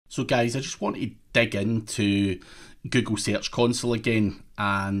So guys, I just want to dig into Google Search Console again,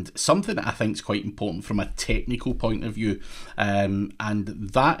 and something that I think is quite important from a technical point of view, and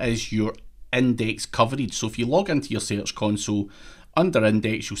that is your index coverage. So if you log into your Search Console, under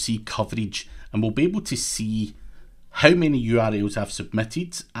index you'll see coverage, and we'll be able to see how many URLs I've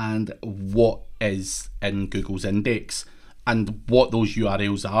submitted and what is in Google's index and what those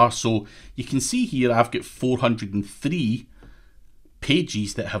URLs are. So you can see here I've got 403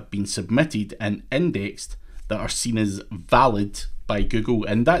 pages that have been submitted and indexed that are seen as valid by Google,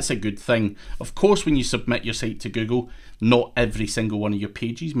 and that's a good thing. Of course, when you submit your site to Google, not every single one of your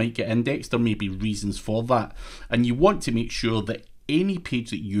pages might get indexed. There may be reasons for that, and you want to make sure that any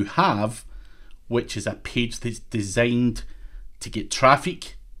page that you have, which is a page that's designed to get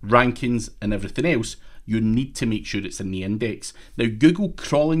traffic, rankings and everything else, you need to make sure it's in the index. Now, Google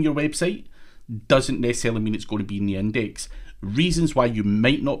crawling your website doesn't necessarily mean it's going to be in the index. Reasons why you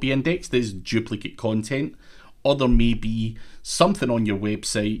might not be indexed is duplicate content, or there may be something on your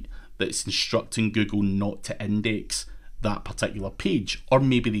website that's instructing Google not to index that particular page, or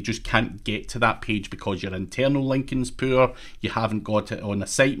maybe they just can't get to that page because your internal linking's poor, you haven't got it on a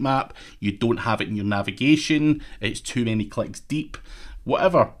sitemap, you don't have it in your navigation, it's too many clicks deep,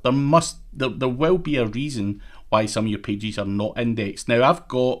 whatever. There will be a reason why some of your pages are not indexed. Now, I've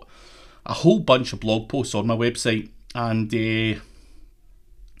got a whole bunch of blog posts on my website, and a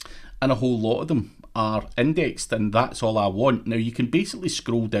whole lot of them are indexed, and that's all I want. Now, you can basically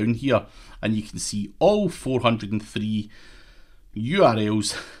scroll down here and you can see all 403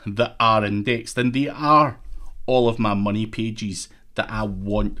 URLs that are indexed, and they are all of my money pages that I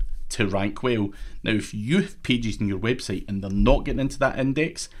want to rank well. Now, if you have pages in your website and they're not getting into that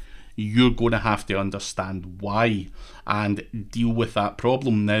index, you're going to have to understand why and deal with that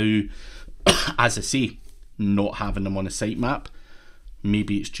problem. Now, as I say, not having them on a sitemap,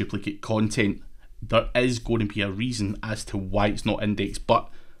 maybe it's duplicate content, there is going to be a reason as to why it's not indexed. But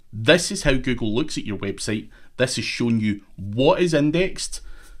this is how Google looks at your website. This is showing you what is indexed,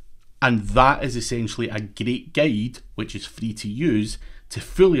 and that is essentially a great guide, which is free to use, to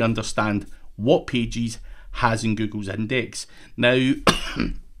fully understand what pages has in Google's index. Now,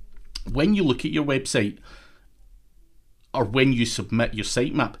 when you look at your website, or when you submit your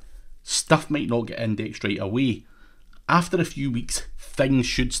sitemap, stuff might not get indexed right away. After a few weeks, things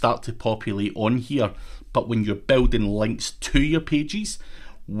should start to populate on here, but when you're building links to your pages,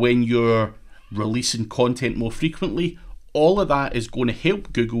 when you're releasing content more frequently, all of that is going to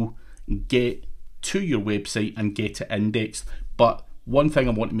help Google get to your website and get it indexed. But one thing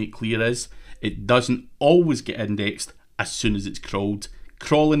I want to make clear is it doesn't always get indexed as soon as it's crawled.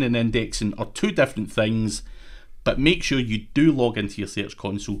 Crawling and indexing are two different things, but make sure you do log into your Search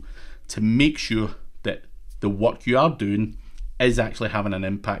Console to make sure that the work you are doing is actually having an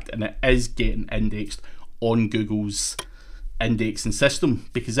impact and it is getting indexed on Google's indexing system,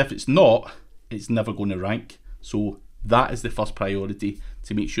 because if it's not, it's never going to rank. So that is the first priority,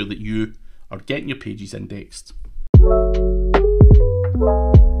 to make sure that you are getting your pages indexed.